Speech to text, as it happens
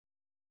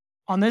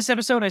On this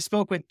episode, I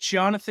spoke with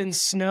Jonathan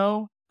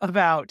Snow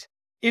about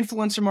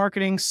influencer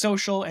marketing,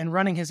 social, and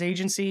running his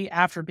agency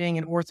after being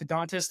an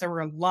orthodontist. There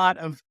were a lot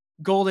of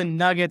golden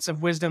nuggets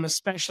of wisdom,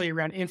 especially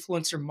around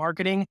influencer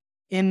marketing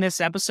in this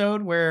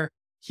episode, where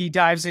he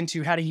dives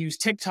into how to use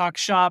TikTok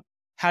Shop,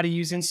 how to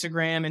use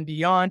Instagram, and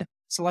beyond.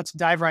 So let's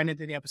dive right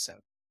into the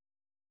episode.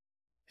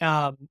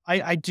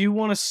 I do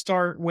want to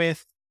start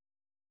with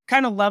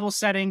kind of level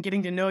setting,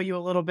 getting to know you a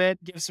little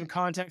bit, give some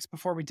context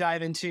before we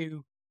dive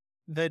into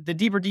the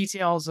deeper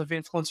details of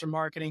influencer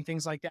marketing,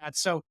 things like that.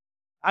 So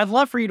I'd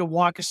love for you to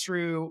walk us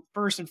through,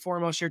 first and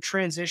foremost, your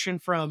transition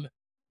from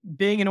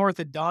being an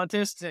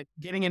orthodontist to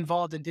getting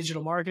involved in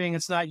digital marketing.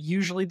 It's not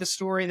usually the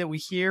story that we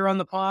hear on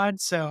the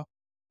pod. So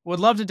would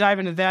love to dive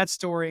into that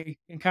story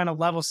and kind of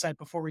level set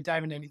before we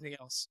dive into anything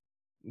else.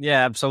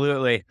 Yeah,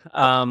 absolutely.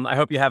 I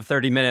hope you have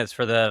 30 minutes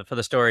for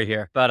the story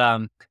here.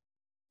 But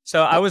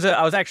so I was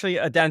actually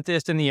a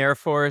dentist in the Air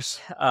Force,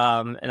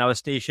 and I was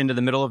stationed in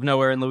the middle of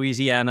nowhere in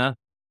Louisiana.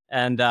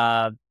 And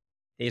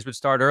days would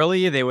start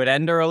early, they would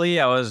end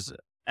early. I was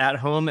at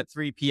home at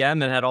 3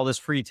 p.m. and had all this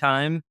free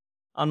time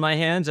on my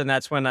hands. And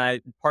that's when I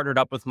partnered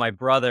up with my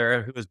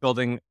brother, who was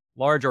building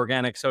large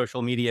organic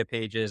social media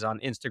pages on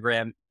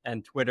Instagram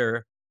and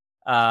Twitter.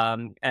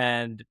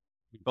 And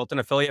we built an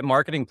affiliate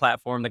marketing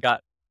platform that got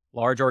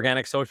large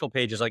organic social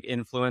pages like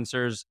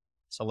influencers,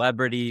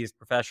 celebrities,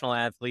 professional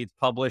athletes,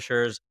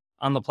 publishers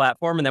on the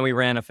platform. And then we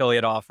ran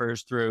affiliate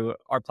offers through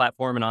our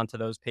platform and onto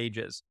those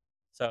pages.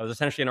 So it was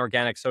essentially an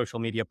organic social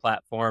media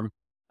platform.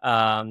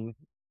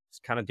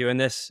 Just kind of doing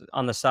this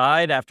on the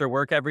side after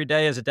work every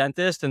day as a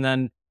dentist, and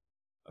then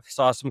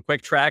saw some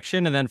quick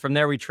traction. And then from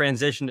there, we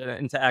transitioned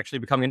into actually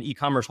becoming an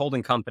e-commerce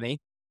holding company.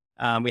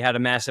 We had a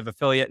massive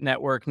affiliate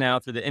network now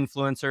through the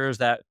influencers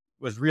that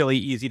was really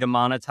easy to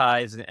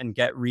monetize and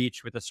get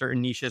reach with the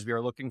certain niches we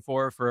were looking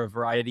for a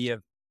variety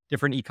of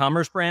different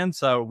e-commerce brands.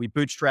 So we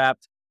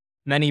bootstrapped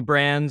many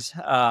brands,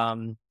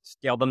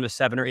 scaled them to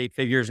 7 or 8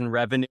 figures in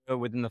revenue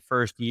within the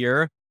first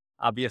year.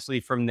 Obviously,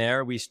 from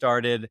there, we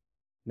started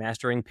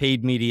mastering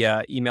paid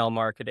media, email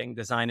marketing,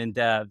 design and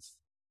devs.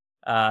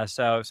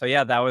 So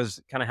yeah, that was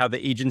kind of how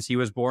the agency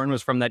was born,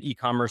 was from that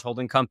e-commerce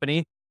holding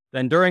company.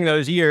 Then during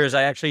those years,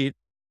 I actually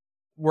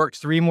worked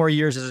 3 more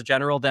years as a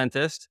general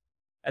dentist,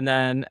 and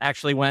then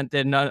actually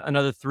did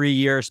another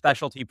 3-year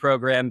specialty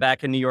program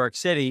back in New York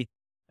City,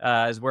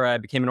 is where I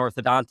became an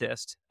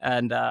orthodontist.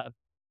 And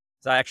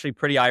it's actually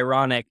pretty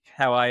ironic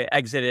how I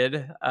exited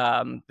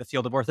the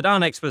field of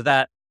orthodontics. Was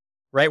that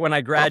right when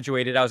I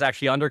graduated, I was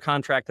actually under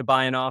contract to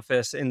buy an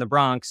office in the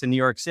Bronx in New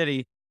York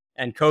City,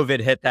 and COVID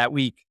hit that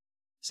week.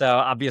 So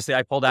obviously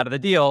I pulled out of the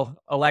deal.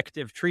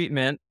 Elective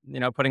treatment,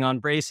 putting on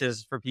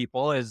braces for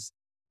people is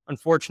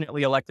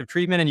unfortunately elective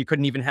treatment, and you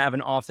couldn't even have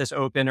an office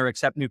open or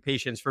accept new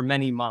patients for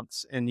many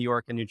months in New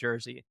York and New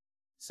Jersey.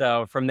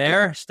 So from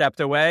there, stepped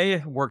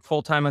away, worked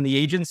full-time on the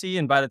agency.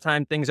 And by the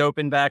time things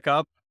opened back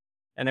up,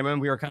 and then when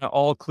we were kind of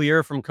all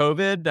clear from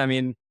COVID, I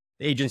mean,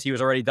 the agency was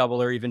already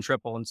double or even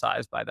triple in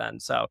size by then.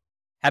 So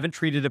haven't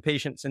treated a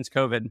patient since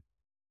COVID.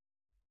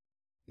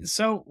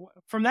 So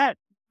from that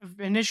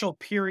initial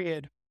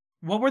period,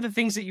 what were the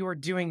things that you were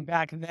doing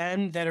back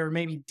then that are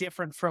maybe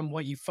different from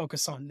what you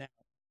focus on now?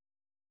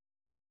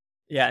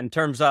 Yeah, in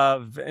terms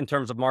of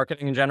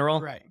marketing in general?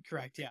 Right,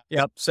 correct, yeah.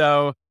 Yep.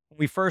 So when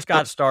we first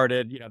got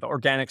started, the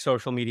organic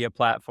social media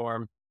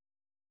platform,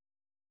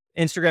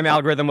 Instagram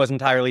algorithm was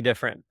entirely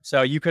different.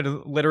 So you could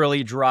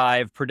literally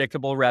drive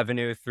predictable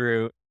revenue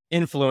through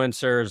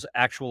influencers'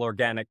 actual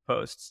organic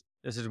posts.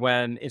 This is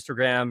when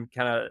Instagram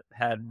kind of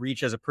had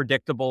reach as a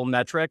predictable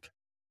metric.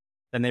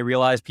 Then they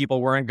realized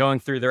people weren't going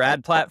through their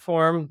ad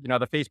platform,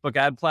 the Facebook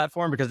ad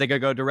platform, because they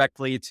could go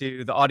directly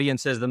to the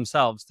audiences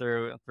themselves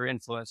through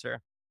influencer.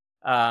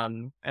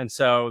 And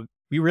so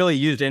we really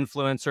used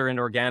influencer and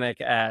organic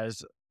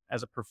as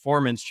a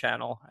performance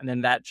channel. And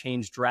then that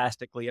changed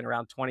drastically in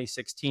around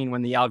 2016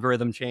 when the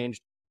algorithm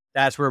changed.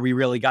 That's where we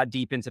really got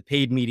deep into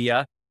paid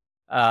media.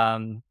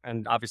 And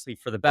obviously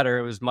for the better,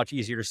 it was much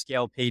easier to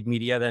scale paid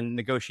media than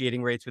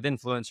negotiating rates with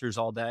influencers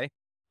all day.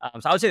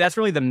 So I would say that's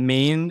really the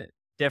main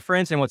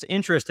difference. And what's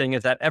interesting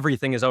is that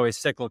everything is always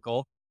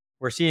cyclical.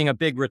 We're seeing a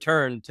big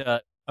return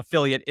to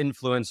affiliate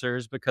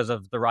influencers because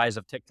of the rise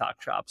of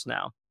TikTok shops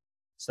now.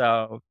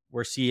 So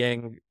we're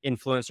seeing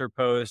influencer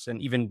posts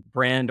and even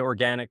brand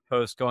organic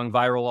posts going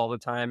viral all the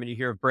time. And you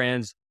hear of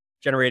brands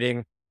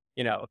generating,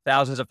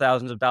 thousands of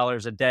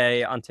dollars a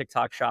day on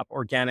TikTok shop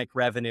organic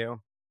revenue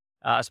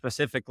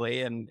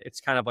specifically. And it's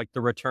kind of like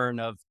the return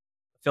of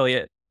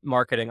affiliate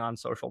marketing on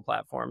social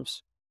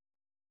platforms.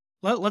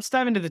 Let's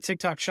dive into the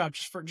TikTok shop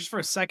just for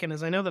a second,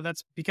 as I know that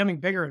that's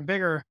becoming bigger and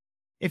bigger.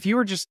 If you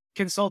were just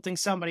consulting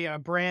somebody, a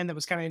brand that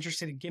was kind of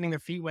interested in getting their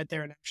feet wet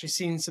there and actually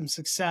seeing some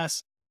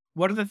success,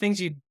 what are the things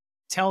you'd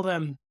tell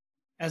them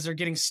as they're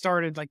getting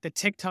started, like the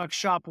TikTok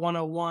shop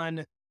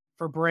 101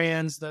 for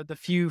brands, the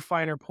few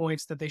finer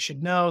points that they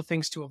should know,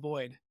 things to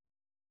avoid?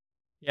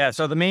 Yeah.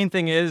 So the main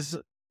thing is,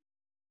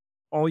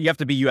 you have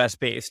to be US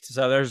based.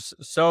 So there's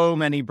so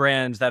many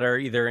brands that are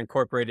either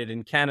incorporated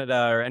in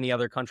Canada or any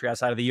other country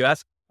outside of the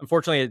US.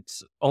 Unfortunately,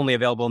 it's only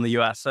available in the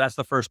US. So that's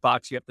the first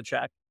box you have to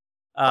check.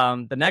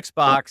 The next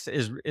box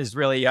is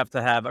really you have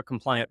to have a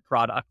compliant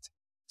product.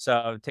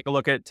 So take a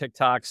look at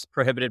TikTok's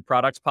prohibited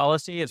products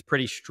policy. It's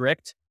pretty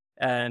strict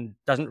and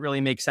doesn't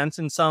really make sense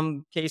in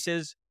some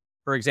cases.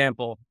 For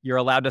example, you're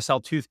allowed to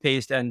sell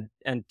toothpaste and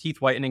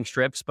teeth whitening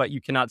strips, but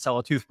you cannot sell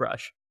a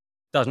toothbrush.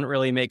 Doesn't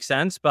really make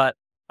sense. But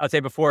I would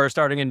say before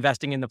starting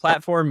investing in the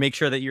platform, make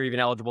sure that you're even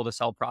eligible to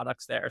sell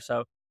products there.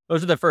 So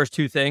those are the first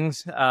two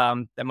things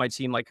that might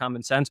seem like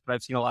common sense, but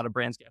I've seen a lot of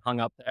brands get hung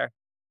up there.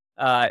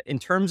 In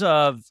terms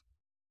of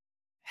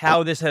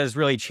how this has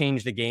really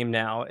changed the game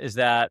now is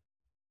that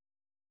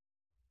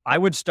I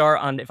would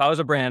start on, if I was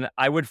a brand,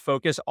 I would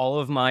focus all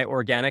of my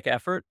organic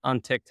effort on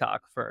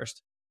TikTok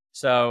first.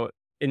 So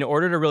in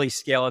order to really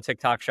scale a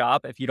TikTok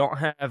shop, if you don't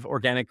have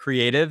organic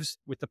creatives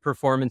with the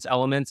performance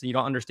elements and you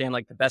don't understand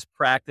like the best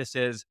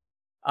practices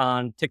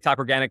on TikTok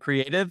organic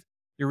creative,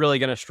 you're really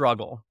going to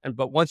struggle.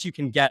 But once you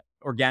can get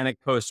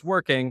organic posts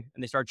working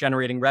and they start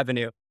generating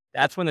revenue,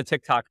 that's when the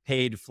TikTok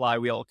paid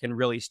flywheel can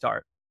really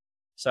start.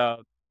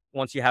 So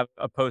once you have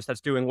a post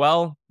that's doing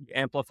well, you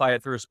amplify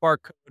it through a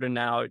Spark code, and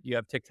now you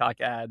have TikTok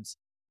ads.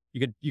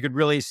 You could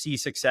really see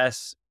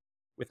success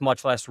with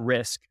much less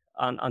risk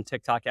on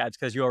TikTok ads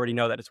because you already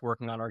know that it's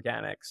working on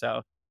organic.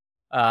 So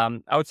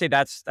I would say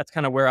that's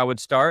kind of where I would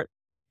start.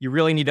 You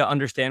really need to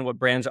understand what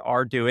brands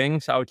are doing.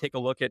 So I would take a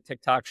look at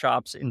TikTok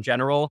shops in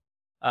general,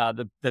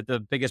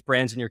 the biggest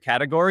brands in your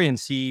category, and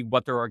see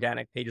what their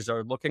organic pages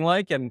are looking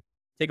like, and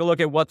take a look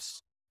at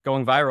what's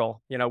going viral.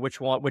 You know, which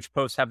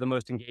posts have the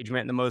most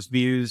engagement and the most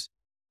views,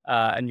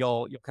 and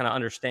you'll kind of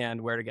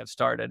understand where to get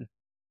started.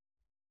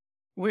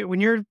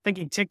 When you're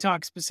thinking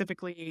TikTok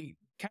specifically,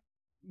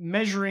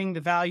 measuring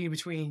the value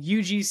between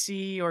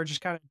UGC or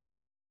just kind of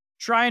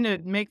trying to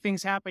make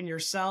things happen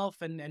yourself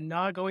and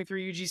not going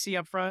through UGC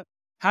up front,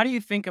 how do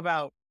you think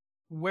about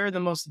where the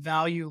most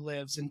value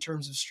lives in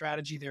terms of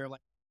strategy there?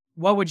 Like,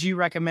 what would you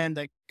recommend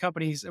that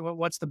companies,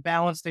 what's the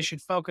balance they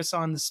should focus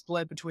on, the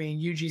split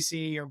between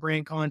UGC or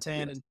brand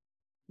content? And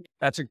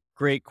That's a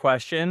great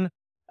question.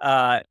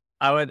 I'd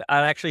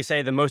actually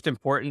say the most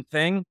important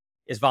thing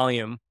is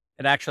volume.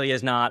 It actually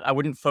is not. I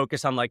wouldn't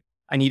focus on like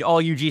I need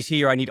all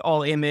UGC or I need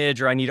all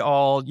image or I need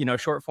all,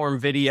 short form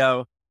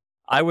video.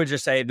 I would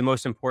just say the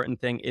most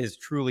important thing is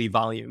truly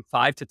volume.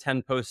 5 to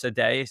 10 posts a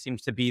day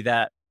seems to be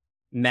that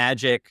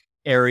magic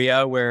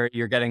area where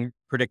you're getting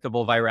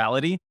predictable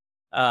virality.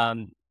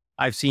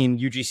 I've seen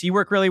UGC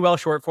work really well,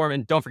 short form,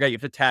 and don't forget you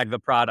have to tag the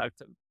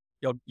product.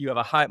 You have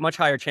a much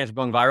higher chance of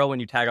going viral when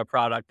you tag a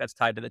product that's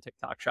tied to the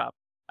TikTok shop.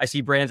 I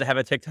see brands that have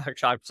a TikTok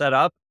shop set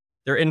up,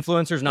 their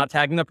influencers not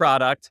tagging the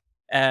product,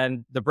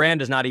 and the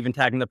brand is not even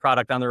tagging the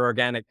product on their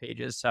organic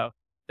pages. So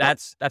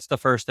that's the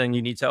first thing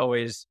you need to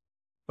always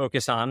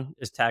focus on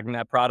is tagging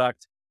that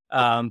product.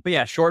 But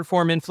yeah, short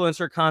form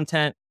influencer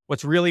content.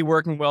 What's really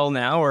working well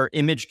now are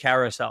image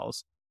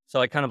carousels. So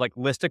like kind of like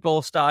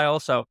listicle style.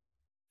 So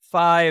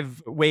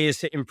 5 ways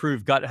to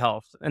improve gut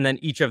health, and then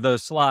each of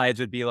those slides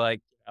would be like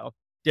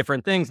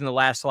different things, and the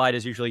last slide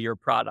is usually your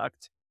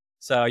product.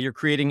 So you're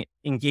creating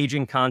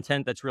engaging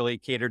content that's really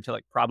catered to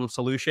like problem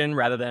solution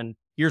rather than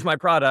here's my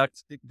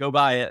product, go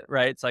buy it,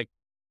 right? It's like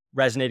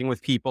resonating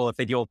with people if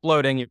they deal with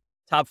bloating.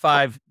 Top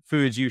 5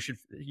 foods you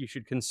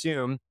should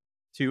consume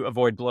to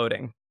avoid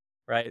bloating,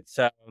 right?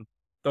 So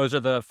those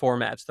are the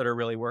formats that are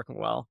really working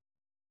well.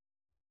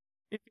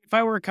 if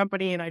I were a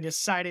company and I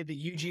decided that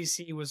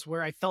UGC was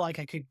where I felt like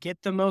I could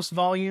get the most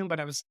volume, but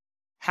I was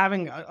I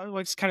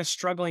was kind of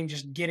struggling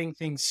just getting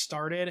things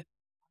started.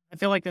 I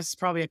feel like this is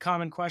probably a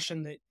common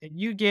question that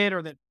you get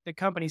or that the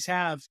companies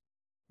have.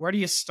 Where do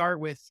you start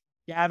with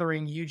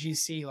gathering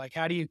UGC? Like,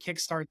 how do you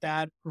kickstart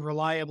that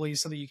reliably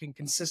so that you can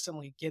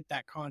consistently get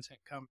that content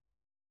coming?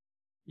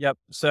 Yep.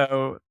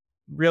 So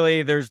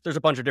really there's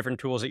a bunch of different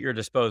tools at your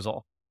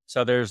disposal.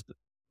 So there's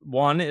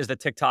one is the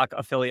TikTok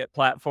affiliate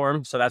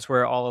platform. So that's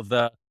where all of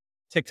the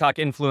TikTok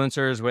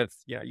influencers with,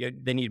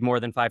 they need more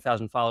than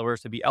 5,000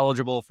 followers to be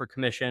eligible for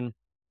commission.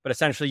 But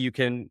essentially you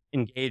can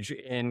engage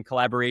in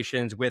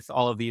collaborations with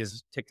all of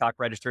these TikTok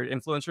registered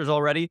influencers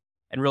already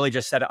and really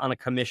just set it on a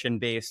commission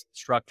based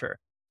structure.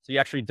 So you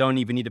actually don't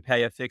even need to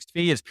pay a fixed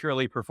fee. It's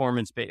purely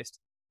performance based.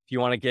 If you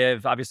want to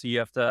give, obviously you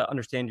have to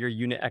understand your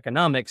unit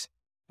economics.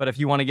 But if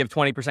you want to give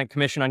 20%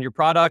 commission on your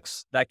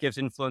products, that gives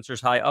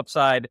influencers high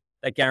upside.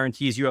 That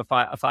guarantees you a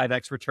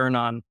 5x return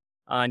on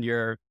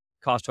your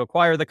cost to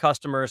acquire the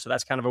customer. So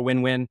that's kind of a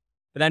win-win.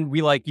 But then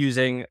we like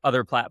using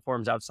other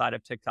platforms outside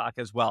of TikTok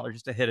as well, or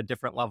just to hit a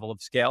different level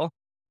of scale.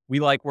 We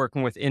like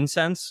working with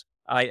Insense,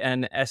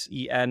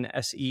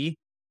 Insense.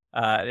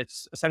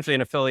 It's essentially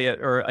an affiliate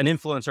or an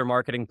influencer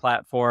marketing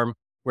platform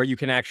where you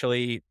can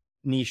actually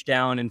niche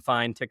down and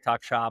find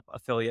TikTok shop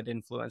affiliate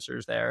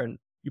influencers there. And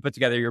you put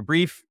together your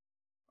brief.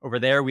 Over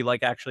there, we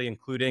like actually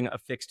including a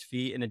fixed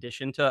fee in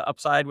addition to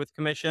upside with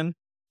commission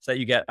so that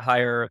you get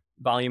higher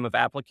volume of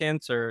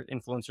applicants or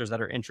influencers that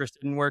are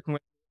interested in working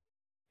with.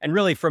 And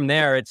really from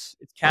there, it's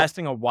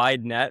casting a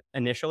wide net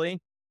initially.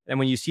 And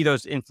when you see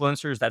those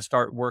influencers that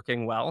start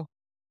working well,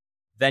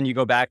 then you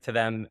go back to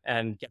them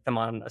and get them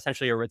on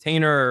essentially a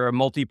retainer or a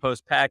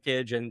multi-post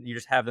package, and you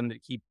just have them to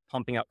keep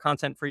pumping out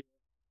content for you,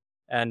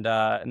 and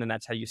then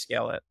that's how you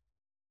scale it.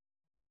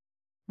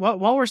 Well,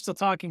 while we're still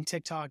talking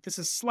TikTok, this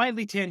is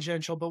slightly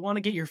tangential, but want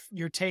to get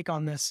your take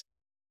on this.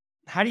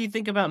 How do you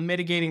think about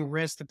mitigating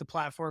risk that the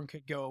platform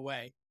could go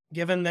away?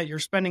 Given that you're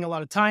spending a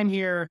lot of time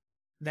here,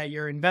 that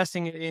you're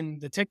investing in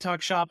the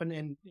TikTok shop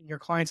and your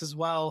clients as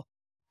well,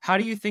 how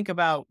do you think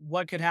about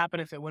what could happen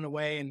if it went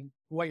away and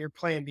what your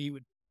plan B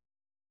would be?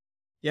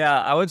 Yeah,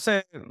 I would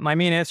say my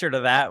main answer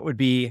to that would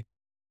be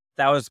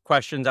that was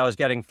questions I was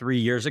getting 3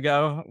 years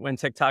ago when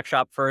TikTok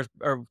first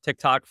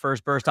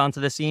burst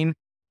onto the scene.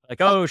 Like,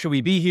 oh, should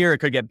we be here? It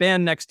could get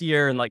banned next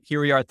year. And like, here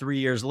we are 3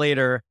 years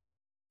later,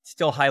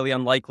 still highly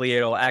unlikely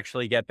it'll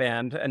actually get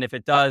banned. And if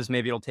it does,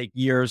 maybe it'll take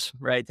years,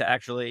 right, to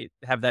actually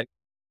have that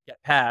get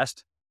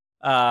passed.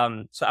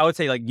 So I would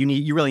say like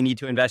you really need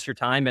to invest your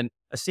time, and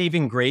a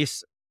saving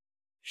grace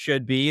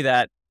should be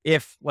that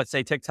if, let's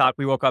say, TikTok,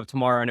 we woke up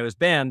tomorrow and it was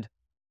banned,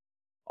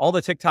 all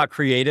the TikTok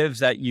creatives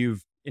that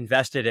you've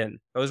invested in,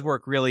 those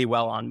work really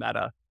well on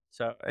Meta.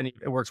 So, and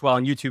it works well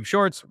on YouTube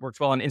Shorts, works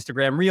well on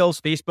Instagram Reels,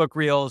 Facebook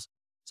Reels.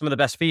 Some of the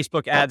best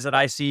Facebook ads that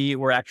I see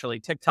were actually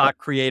TikTok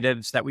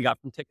creatives that we got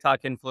from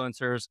TikTok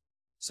influencers.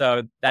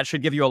 So that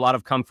should give you a lot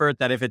of comfort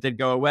that if it did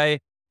go away,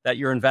 that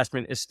your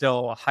investment is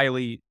still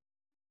highly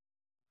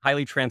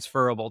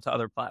transferable to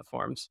other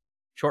platforms.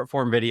 Short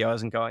form video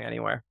isn't going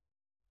anywhere.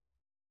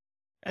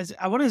 As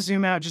I want to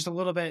zoom out just a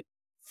little bit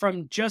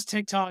from just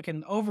TikTok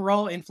and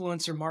overall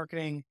influencer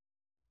marketing.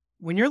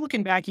 When you're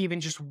looking back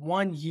even just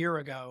 1 year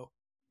ago,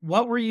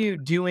 what were you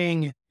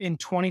doing in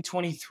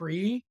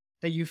 2023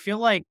 that you feel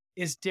like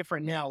is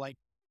different now? Like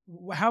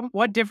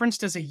what difference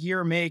does a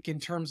year make in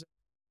terms of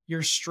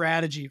your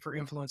strategy for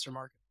influencer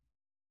marketing?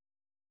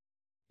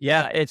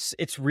 Yeah,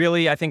 it's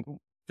really, I think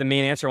the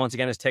main answer once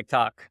again is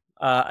TikTok.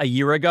 A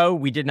year ago,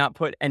 we did not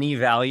put any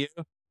value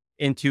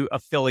into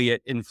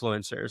affiliate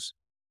influencers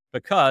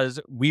because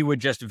we would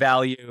just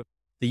value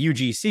the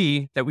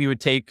UGC that we would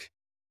take,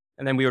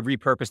 and then we would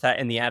repurpose that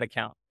in the ad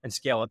account and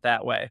scale it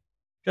that way.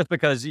 Just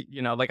because,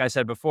 like I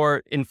said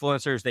before,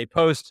 influencers, they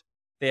post,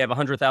 they have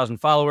 100,000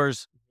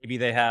 followers. Maybe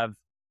they have,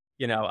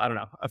 I don't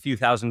know, a few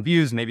thousand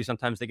views. Maybe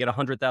sometimes they get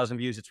 100,000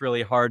 views. It's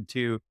really hard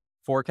to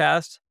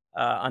forecast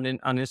on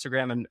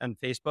Instagram and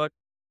Facebook.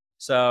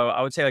 So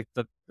I would say like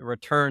the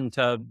return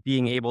to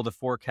being able to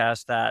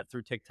forecast that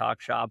through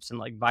TikTok shops and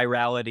like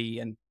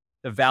virality and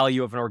the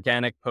value of an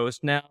organic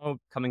post now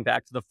coming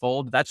back to the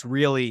fold, that's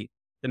really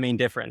the main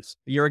difference.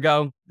 A year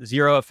ago, the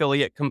zero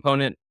affiliate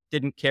component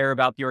didn't care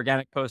about the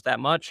organic post that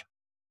much.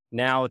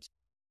 Now it's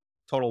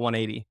total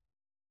 180.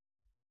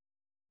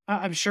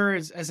 I'm sure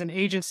as an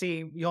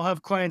agency, you'll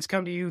have clients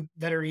come to you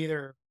that are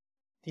either,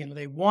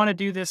 they want to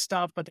do this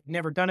stuff, but they've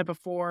never done it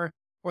before,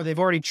 or they've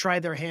already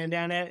tried their hand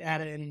at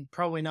it and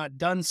probably not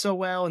done so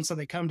well. And so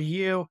they come to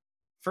you.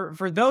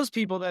 For those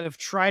people that have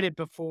tried it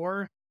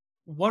before,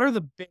 what are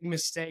the big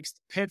mistakes,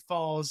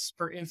 pitfalls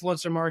for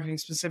influencer marketing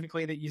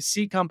specifically that you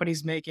see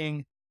companies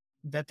making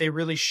that they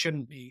really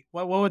shouldn't be?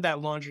 What would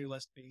that laundry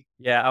list be?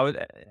 Yeah, I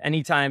would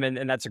anytime,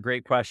 and that's a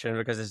great question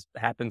because this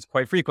happens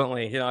quite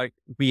frequently. Like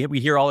we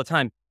hear all the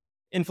time,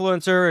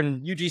 influencer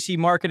and UGC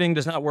marketing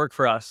does not work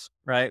for us,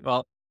 right?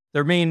 Well,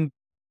 their main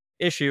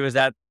issue is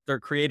that their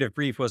creative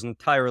brief was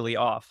entirely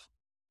off.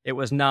 It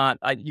was not.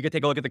 You could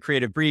take a look at the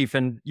creative brief,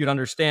 and you'd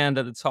understand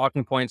that the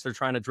talking points they're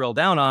trying to drill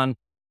down on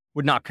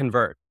would not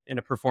convert in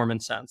a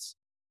performance sense.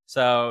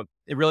 So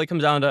it really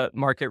comes down to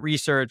market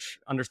research,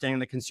 understanding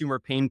the consumer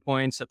pain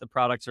points that the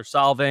products are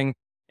solving,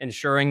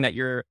 ensuring that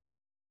you're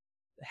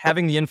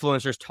having the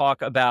influencers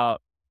talk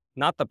about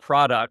not the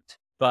product,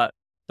 but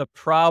the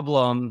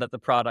problem that the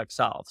product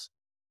solves.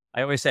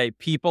 I always say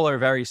people are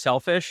very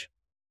selfish,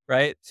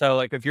 right? So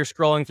like if you're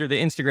scrolling through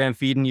the Instagram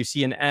feed and you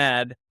see an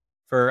ad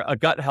for a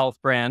gut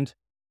health brand,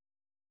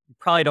 you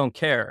probably don't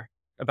care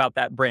about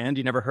that brand.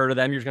 You never heard of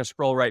them. You're just going to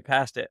scroll right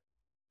past it.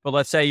 But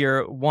let's say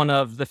you're one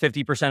of the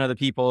 50% of the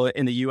people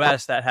in the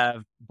US that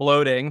have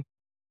bloating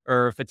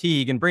or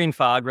fatigue and brain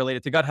fog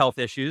related to gut health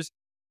issues.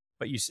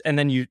 But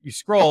then you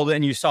scrolled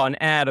and you saw an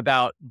ad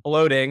about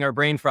bloating or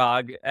brain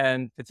fog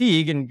and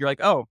fatigue. And you're like,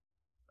 oh,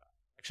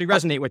 actually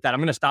resonate with that. I'm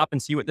going to stop and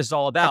see what this is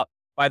all about.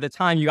 By the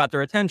time you got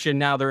their attention,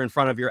 now they're in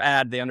front of your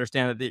ad. They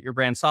understand that your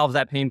brand solves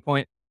that pain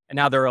point. And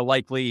now they're a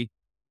likely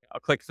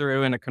click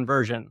through and a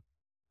conversion.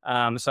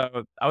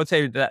 So I would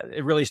say that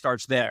it really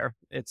starts there.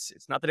 It's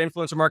not that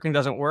influencer marketing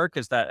doesn't work,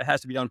 it's that it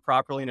has to be done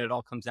properly, and it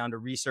all comes down to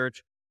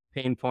research,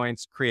 pain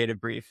points,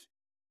 creative brief.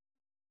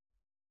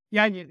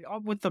 Yeah,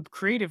 with the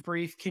creative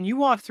brief, can you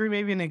walk through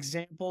maybe an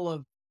example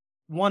of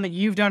one that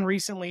you've done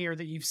recently or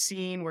that you've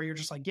seen where you're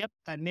just like, yep,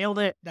 that nailed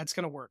it, that's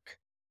going to work?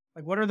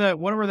 Like what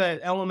were the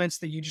elements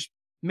that you just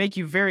make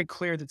you very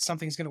clear that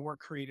something's going to work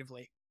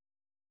creatively?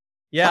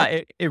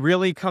 Yeah, it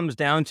really comes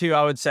down to,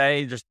 I would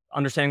say, just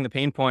understanding the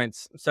pain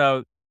points.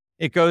 So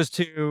it goes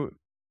to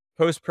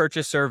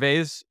post-purchase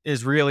surveys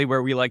is really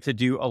where we like to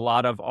do a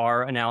lot of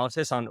our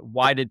analysis on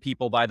why did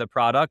people buy the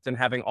product and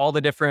having all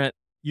the different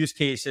use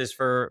cases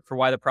for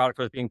why the product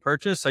was being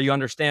purchased. So you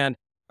understand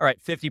all right,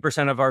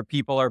 50% of our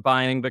people are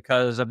buying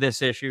because of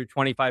this issue,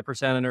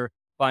 25% are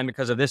buying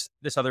because of this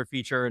other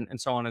feature, and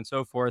so on and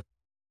so forth.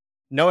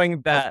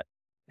 Knowing that,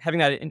 having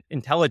that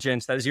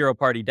intelligence, that zero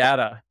party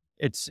data,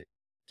 it's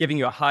giving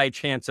you a high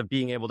chance of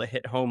being able to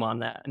hit home on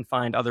that and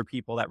find other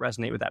people that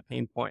resonate with that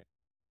pain point.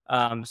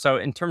 So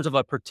in terms of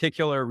a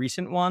particular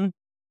recent one,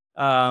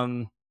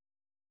 um,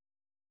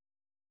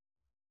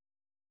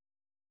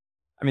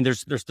 I mean,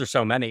 there's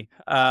so many.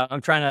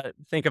 I'm trying to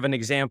think of an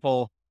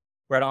example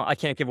where I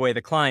can't give away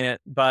the client,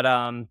 but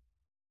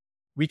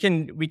we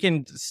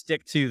can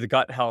stick to the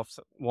gut health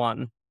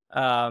one.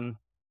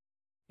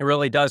 It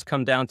really does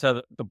come down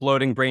to the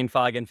bloating, brain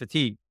fog, and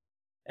fatigue,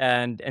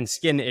 and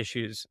skin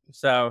issues.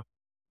 So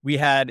we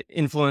had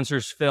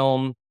influencers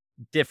film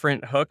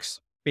different hooks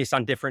based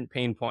on different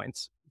pain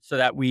points, so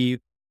that we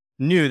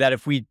knew that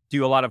if we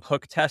do a lot of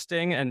hook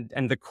testing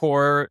and the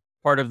core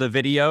part of the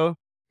video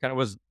kind of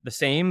was the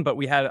same, but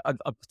we had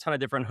a ton of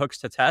different hooks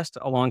to test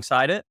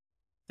alongside it,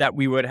 that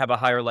we would have a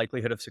higher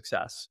likelihood of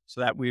success.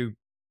 So that we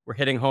were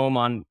hitting home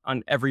on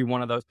every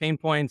one of those pain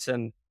points,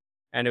 and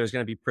it was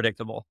going to be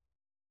predictable.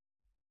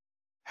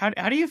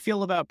 How do you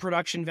feel about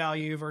production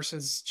value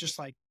versus just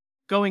like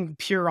going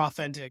pure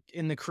authentic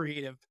in the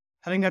creative?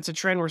 I think that's a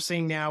trend we're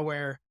seeing now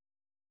where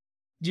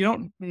you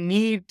don't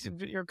need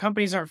your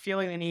companies aren't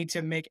feeling the need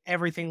to make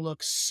everything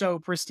look so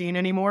pristine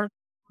anymore,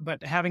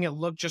 but having it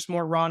look just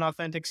more raw and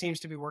authentic seems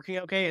to be working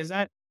okay. Is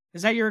that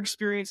your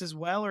experience as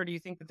well, or do you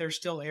think that there's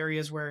still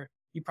areas where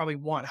you probably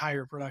want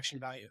higher production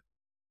value?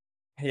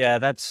 Yeah,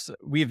 that's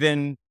we've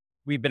been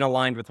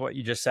aligned with what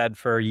you just said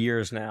for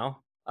years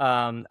now.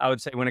 I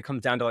would say when it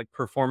comes down to like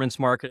performance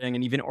marketing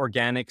and even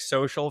organic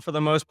social for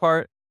the most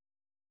part,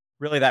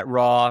 really that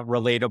raw,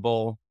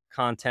 relatable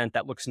content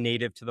that looks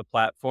native to the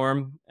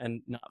platform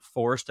and not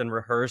forced and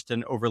rehearsed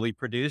and overly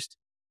produced.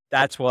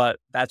 That's what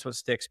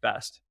sticks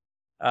best.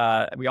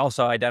 We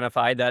also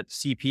identified that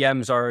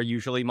CPMS are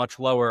usually much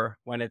lower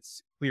when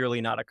it's clearly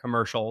not a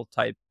commercial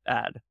type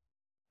ad.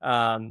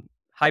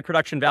 High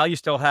production value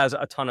still has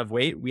a ton of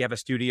weight. We have a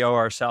studio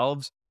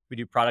ourselves. We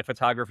do product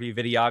photography,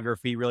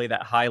 videography, really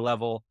that high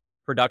level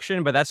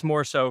production, but that's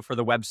more so for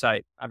the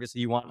website.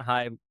 Obviously, you want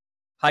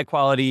high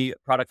quality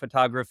product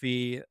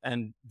photography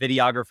and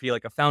videography,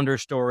 like a founder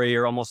story,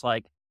 or almost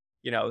like,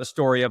 the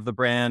story of the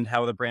brand,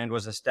 how the brand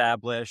was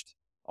established.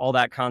 All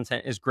that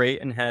content is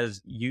great and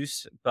has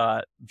use,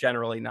 but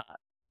generally not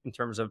in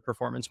terms of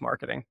performance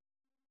marketing.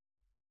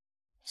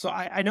 So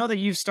I know that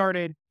you've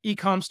started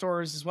e-com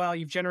stores as well.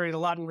 You've generated a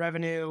lot in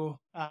revenue.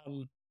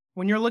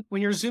 When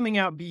you're zooming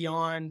out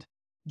beyond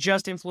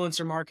just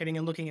influencer marketing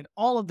and looking at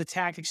all of the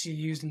tactics you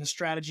used and the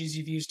strategies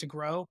you've used to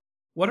grow,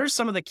 what are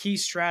some of the key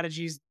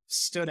strategies that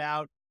stood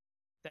out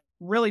that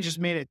really just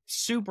made it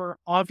super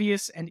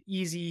obvious and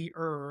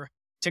easier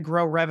to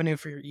grow revenue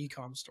for your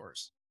e-com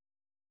stores?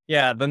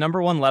 Yeah, the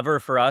number one lever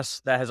for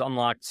us that has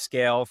unlocked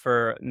scale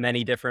for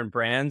many different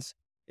brands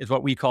is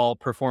what we call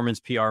performance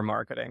PR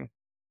marketing.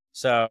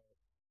 So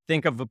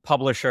think of a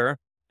publisher,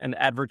 an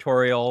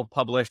advertorial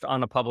published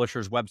on a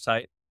publisher's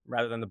website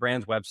rather than the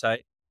brand's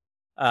website.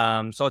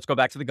 So let's go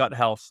back to the gut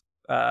health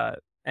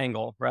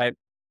angle, right?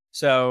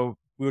 So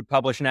we would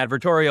publish an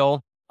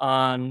advertorial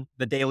on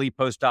the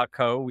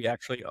dailypost.co. We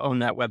actually own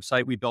that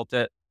website. We built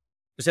it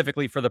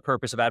specifically for the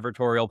purpose of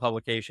advertorial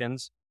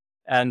publications.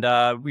 And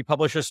we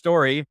publish a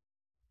story.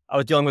 I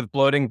was dealing with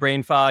bloating,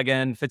 brain fog,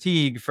 and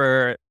fatigue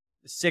for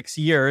 6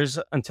 years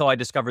until I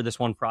discovered this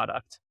one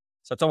product.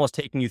 So it's almost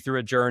taking you through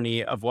a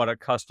journey of what a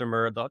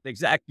customer, the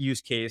exact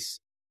use case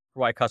for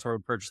why a customer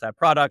would purchase that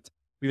product.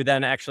 We would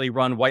then actually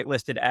run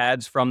whitelisted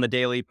ads from the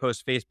Daily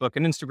Post Facebook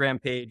and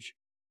Instagram page,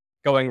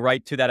 going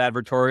right to that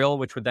advertorial,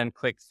 which would then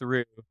click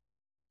through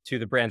to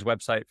the brand's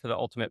website for the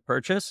ultimate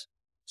purchase.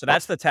 So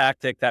that's the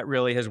tactic that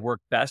really has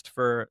worked best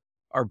for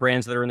our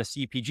brands that are in the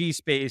CPG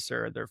space,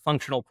 or they're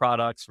functional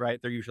products, right?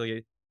 They're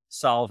usually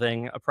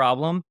solving a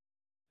problem.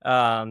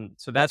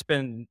 So that's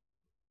been,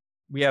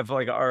 we have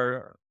like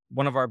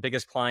one of our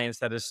biggest clients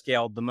that has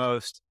scaled the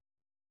most.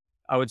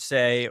 I would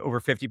say over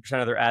 50%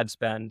 of their ad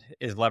spend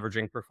is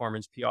leveraging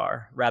performance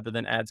PR rather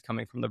than ads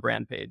coming from the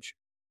brand page.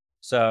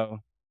 So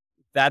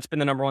that's been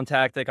the number one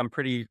tactic. I'm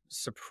pretty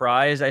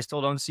surprised I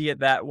still don't see it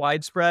that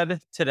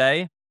widespread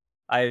today.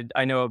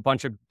 I know a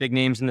bunch of big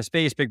names in the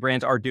space, big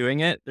brands are doing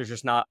it. There's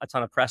just not a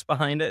ton of press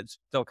behind it. It's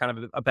still kind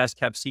of a best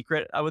kept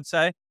secret, I would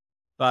say.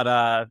 But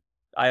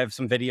I have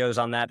some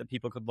videos on that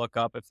people could look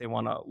up if they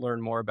want to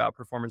learn more about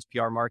performance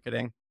PR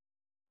marketing.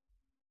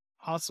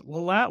 Awesome.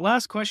 Well,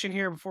 last question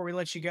here before we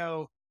let you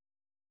go.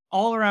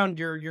 All around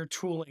your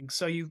tooling.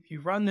 So you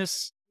run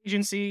this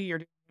agency, you're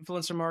doing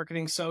influencer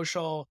marketing,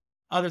 social,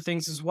 other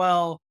things as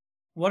well.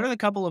 What are the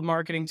couple of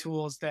marketing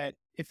tools that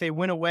if they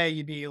went away,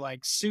 you'd be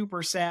like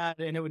super sad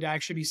and it would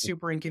actually be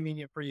super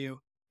inconvenient for you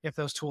if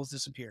those tools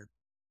disappeared?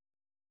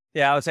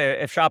 Yeah, I would say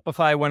if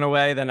Shopify went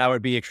away, then I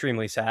would be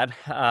extremely sad.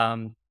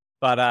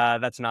 But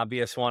that's an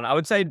obvious one. I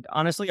would say,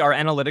 honestly, our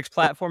analytics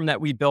platform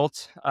that we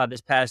built this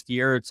past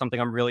year, it's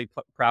something I'm really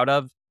proud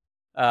of.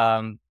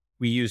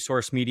 We use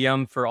Source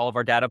Medium for all of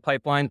our data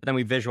pipelines, but then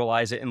we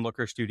visualize it in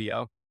Looker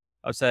Studio.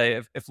 I would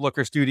say if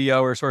Looker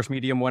Studio or Source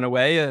Medium went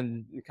away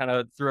and kind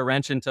of threw a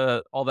wrench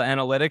into all the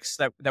analytics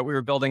that we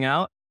were building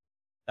out,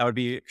 that would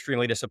be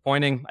extremely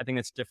disappointing. I think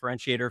it's a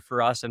differentiator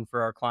for us and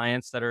for our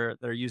clients that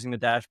are using the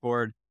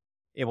dashboard,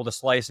 able to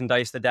slice and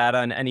dice the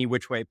data in any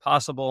which way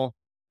possible.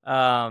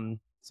 So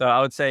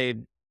I would say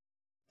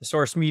the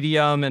Source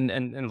Medium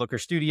and Looker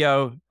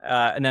Studio,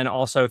 and then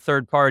also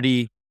third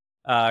party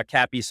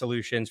CAPI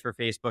solutions for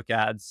Facebook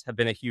ads have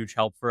been a huge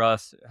help for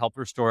us, help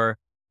restore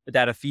the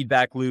data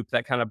feedback loop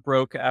that kind of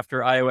broke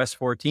after iOS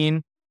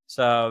 14.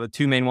 So the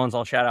two main ones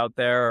I'll shout out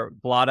there are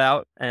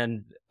Blotout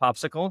and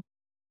Popsicle.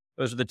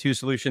 Those are the two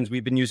solutions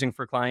we've been using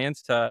for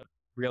clients to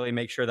really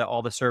make sure that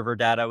all the server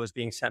data was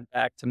being sent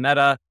back to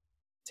Meta,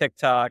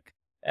 TikTok,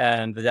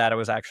 and the data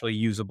was actually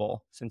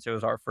usable since it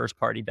was our first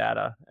party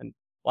data. And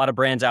a lot of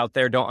brands out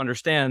there don't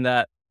understand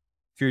that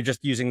if you're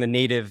just using the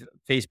native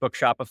Facebook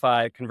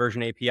Shopify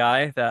conversion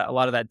API, that a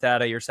lot of that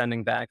data you're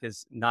sending back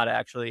is not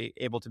actually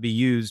able to be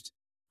used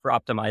for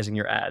optimizing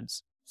your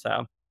ads.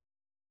 So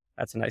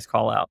that's a nice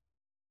call out.